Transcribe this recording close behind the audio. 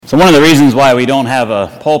So one of the reasons why we don't have a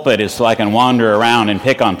pulpit is so I can wander around and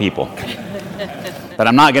pick on people. But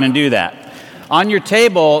I'm not going to do that. On your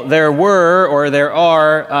table, there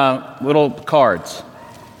are little cards.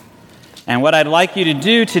 And what I'd like you to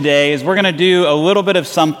do today is we're going to do a little bit of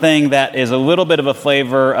something that is a little bit of a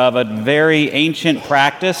flavor of a very ancient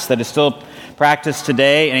practice that is still practiced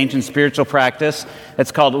today, an ancient spiritual practice.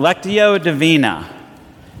 It's called Lectio Divina.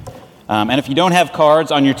 And if you don't have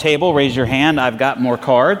cards on your table, raise your hand. I've got more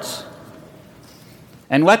cards.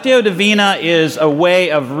 And Lectio Divina is a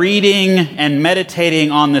way of reading and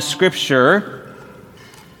meditating on the Scripture.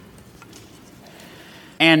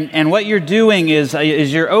 And what you're doing is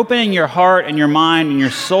you're opening your heart and your mind and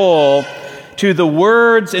your soul to the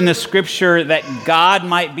words in the Scripture that God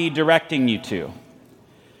might be directing you to.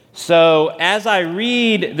 So as I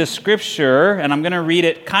read the Scripture, and I'm going to read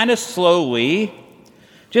it kind of slowly,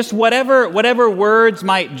 just whatever words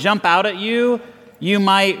might jump out at you, you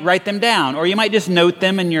might write them down, or you might just note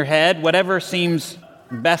them in your head, whatever seems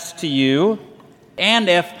best to you. And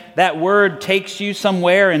if that word takes you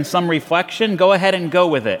somewhere in some reflection, go ahead and go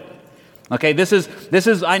with it. Okay, this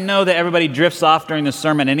is. I know that everybody drifts off during the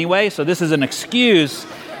sermon anyway, so this is an excuse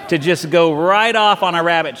to just go right off on a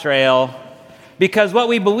rabbit trail. Because what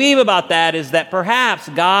we believe about that is that perhaps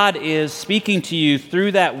God is speaking to you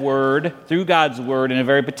through that word, through God's word, in a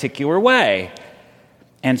very particular way.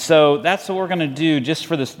 And so that's what we're going to do just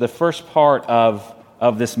for the first part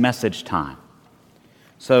of this message time.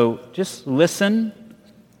 So just listen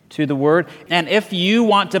to the word. And if you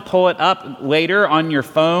want to pull it up later on your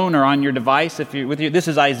phone or on your device, if you're with you, this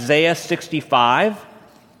is Isaiah 65,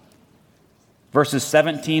 verses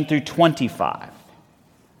 17 through 25.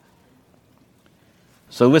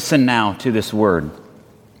 So listen now to this word.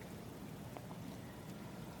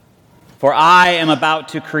 For I am about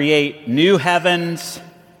to create new heavens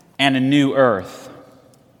and a new earth.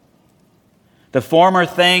 The former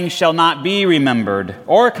things shall not be remembered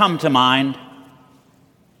or come to mind.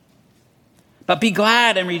 But be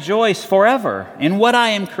glad and rejoice forever in what I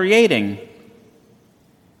am creating.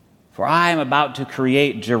 For I am about to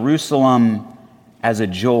create Jerusalem as a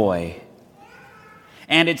joy,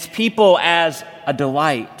 and its people as a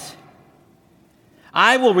delight.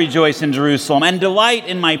 I will rejoice in Jerusalem and delight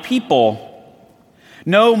in my people.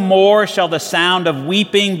 No more shall the sound of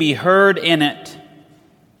weeping be heard in it,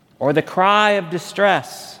 or the cry of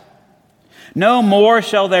distress. No more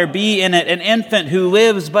shall there be in it an infant who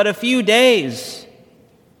lives but a few days,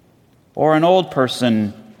 or an old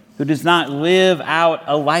person who does not live out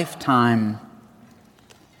a lifetime.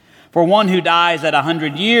 For one who dies at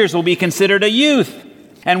 100 years will be considered a youth,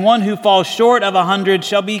 and one who falls short of 100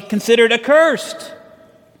 shall be considered accursed.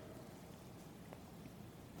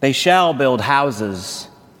 They shall build houses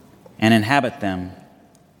and inhabit them.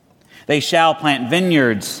 They shall plant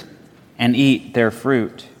vineyards and eat their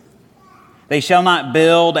fruit. They shall not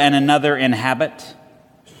build and another inhabit.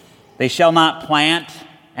 They shall not plant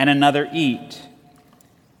and another eat.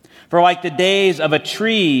 For like the days of a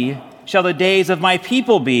tree shall the days of my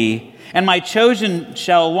people be, and my chosen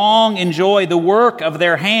shall long enjoy the work of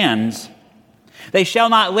their hands. They shall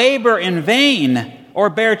not labor in vain or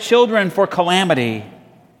bear children for calamity.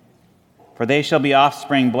 For they shall be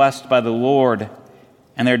offspring blessed by the Lord,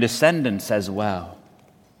 and their descendants as well.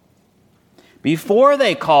 Before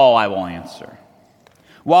they call, I will answer.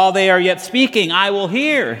 While they are yet speaking, I will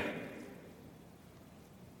hear.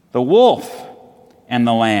 The wolf and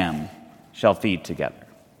the lamb shall feed together.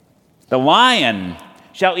 The lion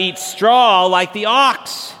shall eat straw like the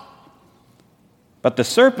ox, but the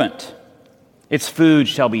serpent, its food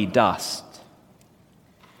shall be dust.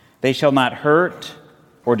 They shall not hurt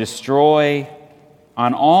or destroy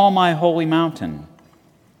on all my holy mountain,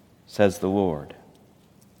 says the Lord.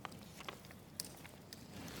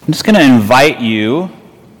 I'm just going to invite you,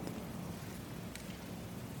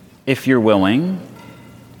 if you're willing,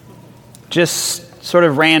 just sort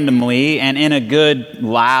of randomly and in a good,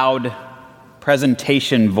 loud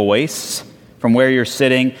presentation voice from where you're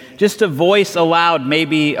sitting, just to voice aloud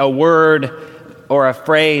maybe a word or a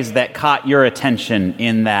phrase that caught your attention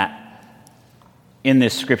in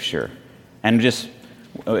this scripture. And just,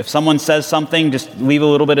 if someone says something, just leave a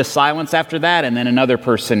little bit of silence after that, and then another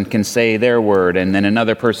person can say their word, and then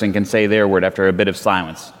another person can say their word after a bit of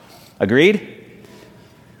silence. Agreed?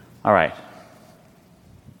 All right.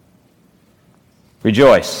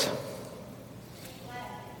 Rejoice.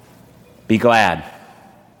 Be glad.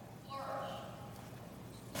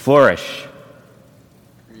 Flourish.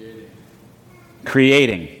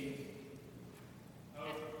 Creating.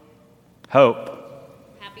 Hope.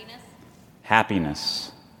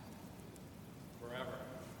 Happiness.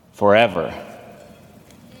 Forever.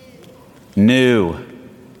 new,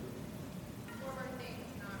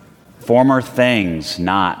 former things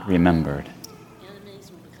not remembered.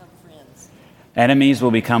 Enemies will become friends. Enemies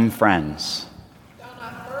will become friends. Shall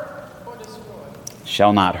not hurt or destroy.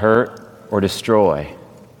 Shall not hurt or destroy.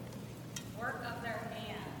 Work of their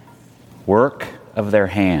hands. Work of their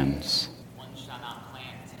hands. One shall not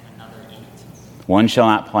plant and another eat. One shall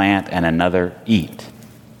not plant and another eat.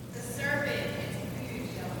 The serpent, its food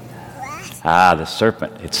shall be dust. Ah, the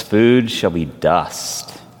serpent, its food shall be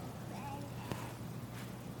dust.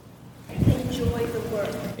 Enjoy the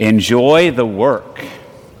work. Enjoy the work.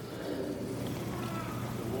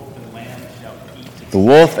 The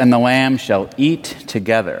wolf and the lamb shall eat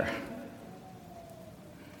together.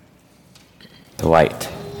 Delight.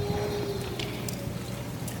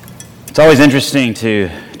 It's always interesting to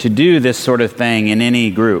do this sort of thing in any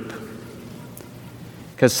group.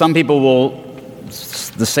 Because some people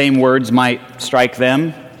the same words might strike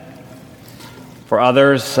them. For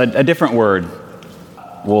others, a different word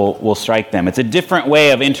will strike them. It's a different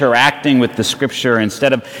way of interacting with the Scripture.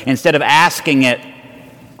 Instead of asking it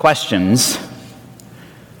questions,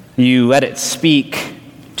 you let it speak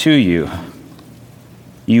to you.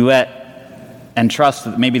 You let and trust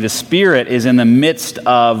that maybe the Spirit is in the midst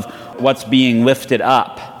of what's being lifted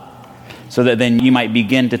up, so that then you might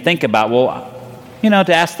begin to think about,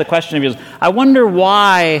 to ask the question of, I wonder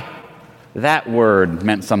why that word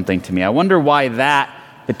meant something to me. I wonder why that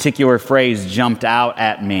particular phrase jumped out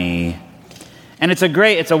at me. And it's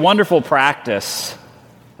a wonderful practice,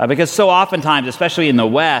 because so oftentimes, especially in the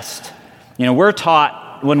West, when we're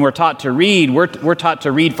taught to read, we're taught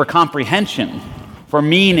to read for comprehension, for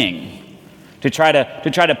meaning, to try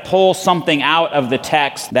to pull something out of the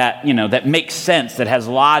text that makes sense, that has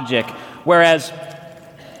logic. Whereas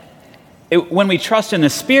when we trust in the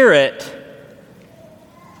Spirit,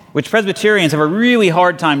 which Presbyterians have a really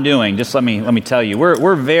hard time doing, just let me tell you,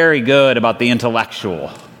 we're very good about the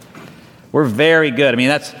intellectual. We're very good. I mean,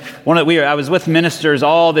 that's one of I was with ministers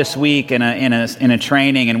all this week in a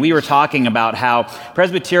training, and we were talking about how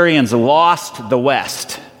Presbyterians lost the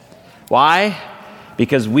West. Why?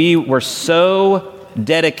 Because we were so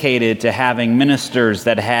dedicated to having ministers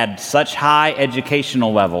that had such high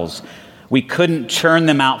educational levels, we couldn't churn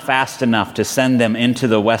them out fast enough to send them into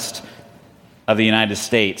the West of the United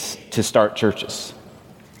States to start churches.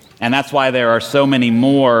 And that's why there are so many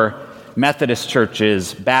more Methodist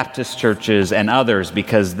churches, Baptist churches, and others,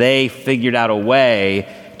 because they figured out a way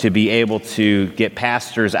to be able to get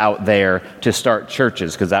pastors out there to start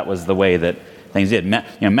churches, because that was the way that things did.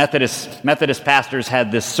 Methodist pastors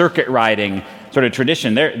had this circuit riding sort of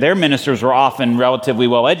tradition. Their ministers were often relatively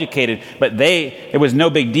well educated, but it was no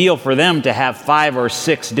big deal for them to have 5 or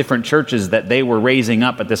 6 different churches that they were raising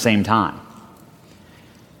up at the same time.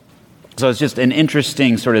 So it's just an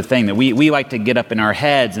interesting sort of thing that we like to get up in our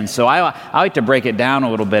heads. And so I like to break it down a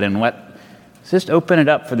little bit and just open it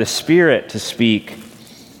up for the Spirit to speak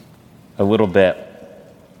a little bit.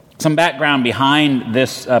 Some background behind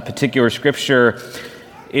this particular scripture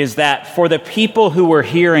is that for the people who were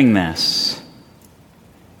hearing this,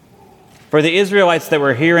 for the Israelites that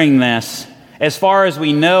were hearing this, as far as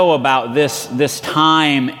we know about this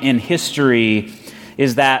time in history,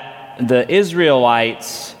 is that the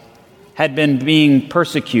Israelites had been being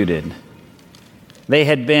persecuted. They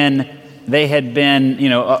had been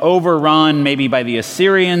overrun maybe by the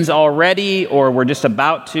Assyrians already, or were just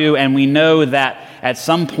about to, and we know that at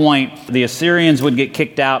some point the Assyrians would get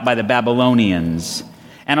kicked out by the Babylonians.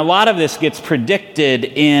 And a lot of this gets predicted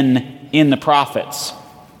in the prophets.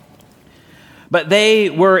 But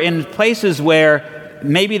they were in places where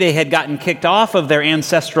maybe they had gotten kicked off of their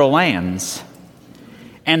ancestral lands.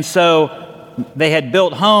 And so they had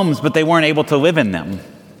built homes, but they weren't able to live in them.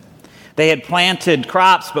 They had planted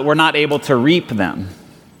crops, but were not able to reap them.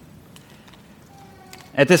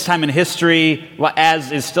 At this time in history,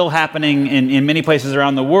 as is still happening in many places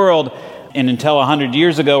around the world, and until 100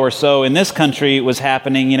 years ago or so in this country it was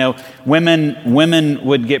happening, women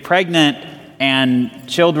would get pregnant and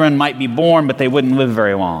children might be born, but they wouldn't live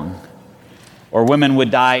very long. Or women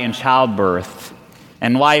would die in childbirth.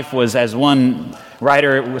 And life was, as one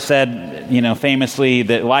writer said, famously,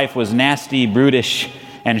 that life was nasty, brutish,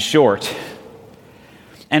 and short.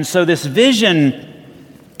 And so this vision,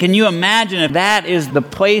 can you imagine if that is the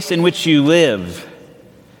place in which you live,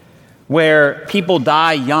 where people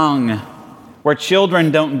die young, where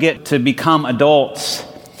children don't get to become adults,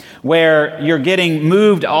 where you're getting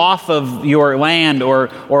moved off of your land, or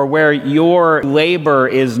where your labor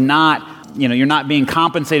is not, you're not being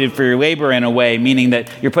compensated for your labor in a way, meaning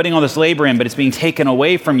that you're putting all this labor in, but it's being taken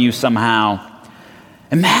away from you somehow.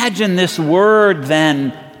 Imagine this word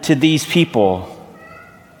then to these people.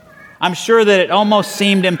 I'm sure that it almost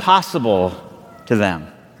seemed impossible to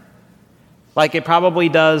them, like it probably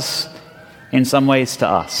does in some ways to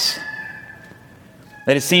us.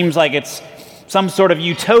 That it seems like it's some sort of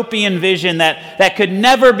utopian vision that could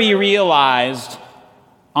never be realized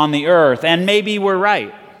on the earth, and maybe we're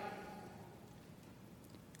right.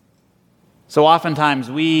 So oftentimes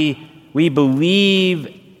we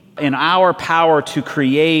believe in our power to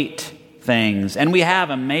create things, and we have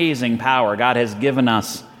amazing power. God has given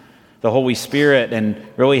us the Holy Spirit and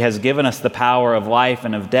really has given us the power of life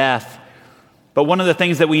and of death. But one of the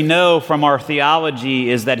things that we know from our theology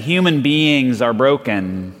is that human beings are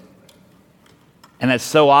broken, and that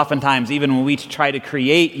so oftentimes, even when we try to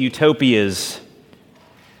create utopias,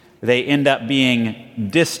 they end up being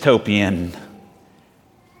dystopian.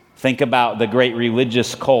 Think about the great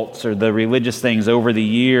religious cults or the religious things over the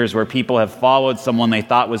years where people have followed someone they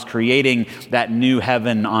thought was creating that new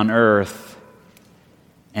heaven on earth,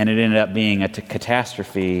 and it ended up being a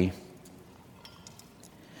catastrophe.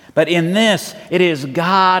 But in this, it is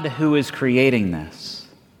God who is creating this.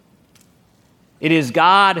 It is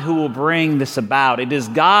God who will bring this about. It is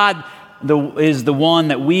God is the one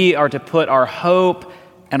that we are to put our hope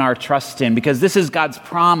and our trust in, because this is God's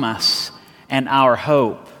promise and our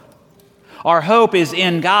hope. Our hope is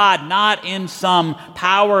in God, not in some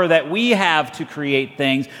power that we have to create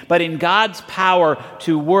things, but in God's power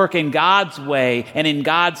to work in God's way and in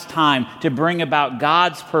God's time to bring about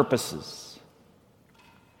God's purposes.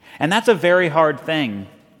 And that's a very hard thing.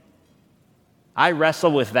 I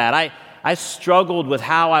wrestle with that. I struggled with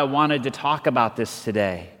how I wanted to talk about this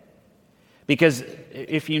today. Because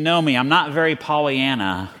if you know me, I'm not very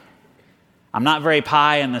Pollyanna. I'm not very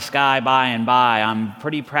pie in the sky by and by. I'm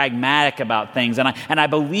pretty pragmatic about things. And I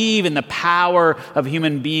believe in the power of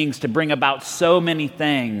human beings to bring about so many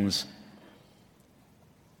things.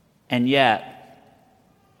 And yet,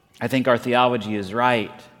 I think our theology is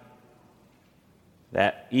right.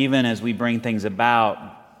 That even as we bring things about,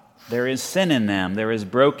 there is sin in them. There is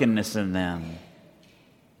brokenness in them.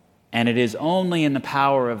 And it is only in the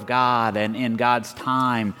power of God and in God's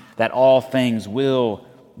time that all things will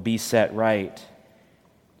be set right.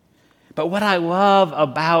 But what I love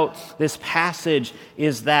about this passage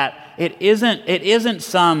is that it isn't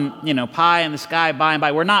some, pie in the sky by and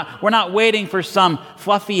by. We're not waiting for some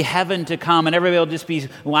fluffy heaven to come and everybody will just be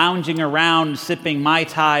lounging around sipping Mai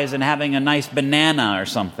Tais and having a nice banana or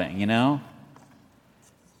something,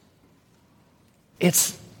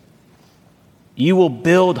 It's you will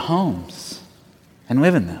build homes and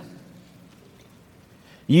live in them.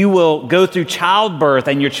 You will go through childbirth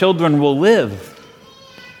and your children will live.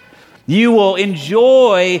 You will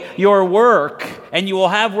enjoy your work and you will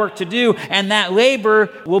have work to do, and that labor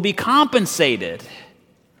will be compensated.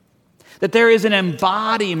 That there is an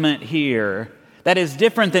embodiment here that is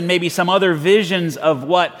different than maybe some other visions of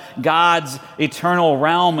what God's eternal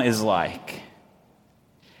realm is like.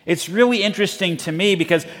 It's really interesting to me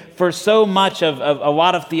because for so much of a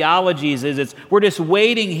lot of theologies we're just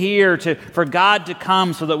waiting here for God to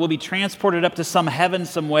come so that we'll be transported up to some heaven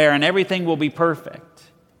somewhere and everything will be perfect.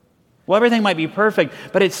 Well, everything might be perfect,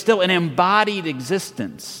 but it's still an embodied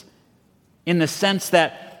existence in the sense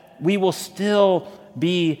that we will still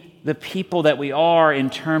be the people that we are in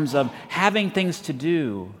terms of having things to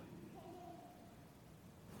do,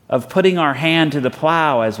 of putting our hand to the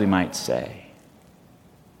plow, as we might say.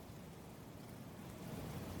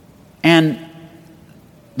 And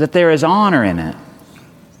that there is honor in it,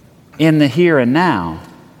 in the here and now.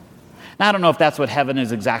 Now, I don't know if that's what heaven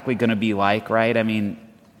is exactly going to be like, right? I mean,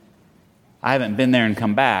 I haven't been there and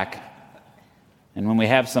come back. And when we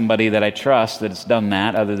have somebody that I trust that's done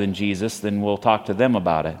that, other than Jesus, then we'll talk to them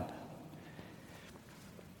about it.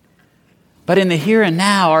 But in the here and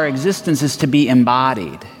now, our existence is to be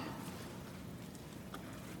embodied.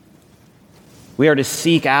 We are to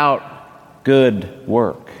seek out good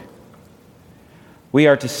work. We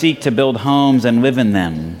are to seek to build homes and live in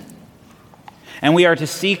them. And we are to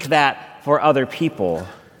seek that for other people.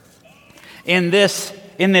 In this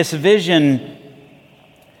vision,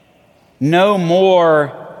 no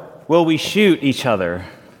more will we shoot each other.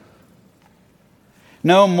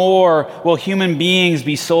 No more will human beings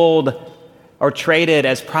be sold or traded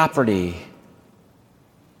as property.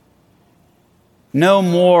 No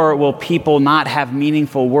more will people not have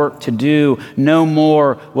meaningful work to do. No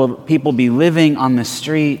more will people be living on the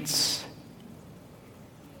streets.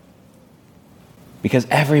 Because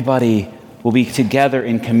everybody will be together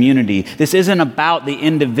in community. This isn't about the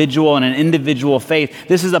individual and an individual faith.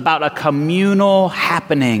 This is about a communal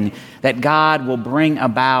happening that God will bring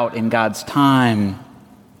about in God's time.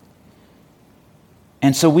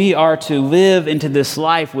 And so we are to live into this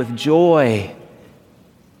life with joy,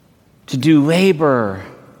 to do labor,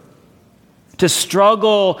 to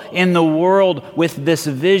struggle in the world with this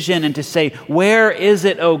vision and to say, where is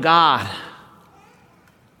it, O God?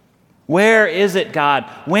 Where is it, God?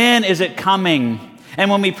 When is it coming?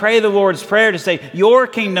 And when we pray the Lord's Prayer to say, your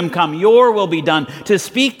kingdom come, your will be done, to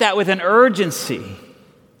speak that with an urgency.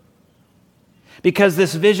 Because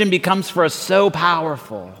this vision becomes for us so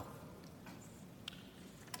powerful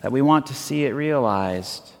that we want to see it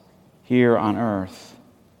realized here on earth.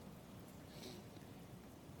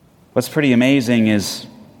 What's pretty amazing is,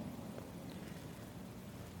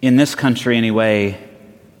 in this country anyway,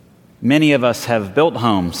 many of us have built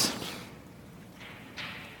homes,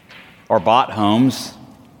 or bought homes,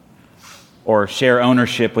 or share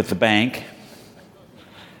ownership with the bank,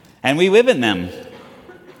 and we live in them.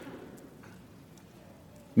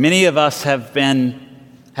 Many of us have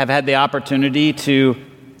had the opportunity to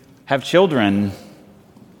have children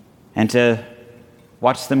and to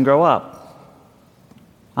watch them grow up.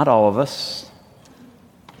 Not all of us.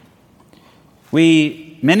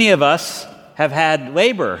 Many of us have had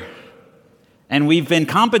labor, and we've been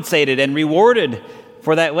compensated and rewarded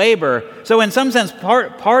for that labor. So in some sense,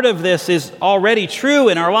 part of this is already true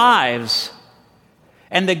in our lives.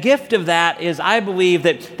 And the gift of that is, I believe,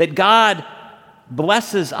 that God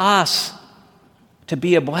blesses us to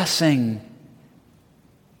be a blessing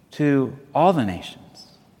to all the nations.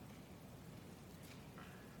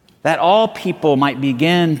 That all people might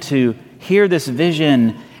begin to hear this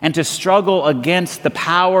vision and to struggle against the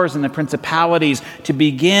powers and the principalities, to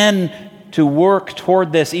begin to work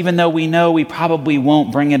toward this, even though we know we probably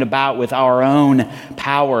won't bring it about with our own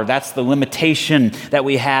power. That's the limitation that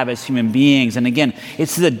we have as human beings. And again,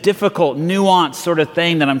 it's the difficult, nuanced sort of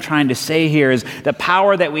thing that I'm trying to say here is the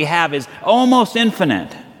power that we have is almost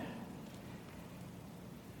infinite.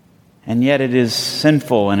 And yet it is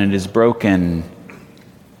sinful and it is broken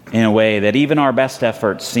in a way that even our best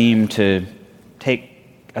efforts seem to take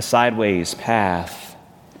a sideways path.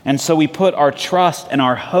 And so we put our trust and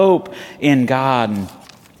our hope in God,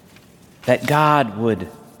 that God would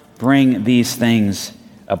bring these things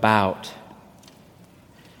about.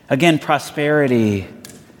 Again, prosperity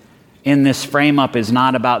in this frame-up is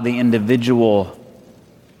not about the individual,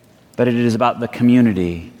 but it is about the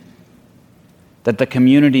community. That the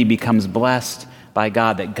community becomes blessed by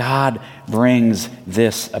God, that God brings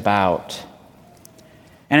this about.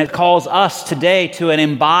 And it calls us today to an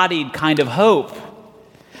embodied kind of hope,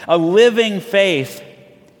 a living faith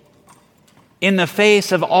in the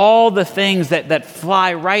face of all the things that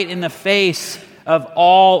fly right in the face of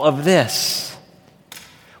all of this.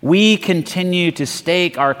 We continue to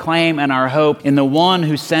stake our claim and our hope in the one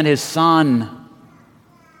who sent his Son,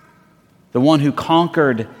 the one who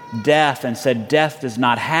conquered death and said death does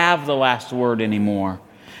not have the last word anymore.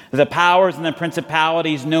 The powers and the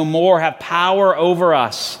principalities no more have power over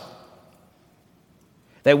us.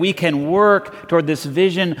 That we can work toward this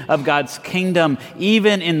vision of God's kingdom,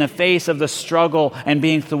 even in the face of the struggle and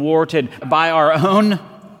being thwarted by our own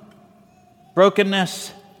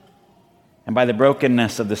brokenness and by the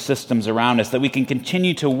brokenness of the systems around us. That we can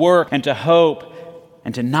continue to work and to hope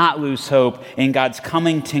and to not lose hope in God's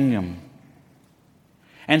coming kingdom.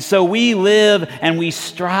 And so we live and we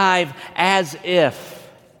strive as if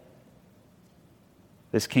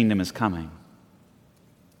this kingdom is coming.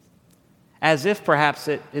 As if perhaps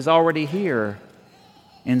it is already here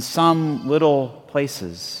in some little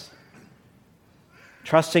places.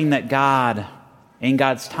 Trusting that God, in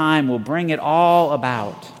God's time, will bring it all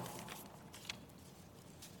about.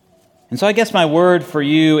 And so I guess my word for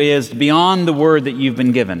you is beyond the word that you've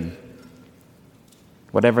been given,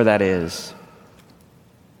 whatever that is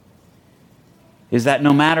that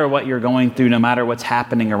no matter what you're going through, no matter what's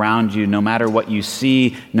happening around you, no matter what you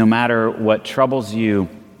see, no matter what troubles you,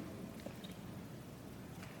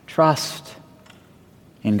 trust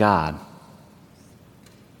in God.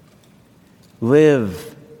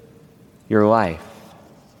 Live your life.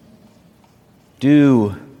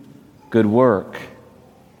 Do good work.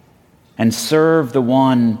 And serve the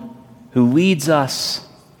one who leads us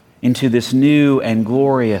into this new and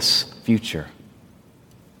glorious future.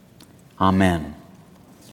 Amen.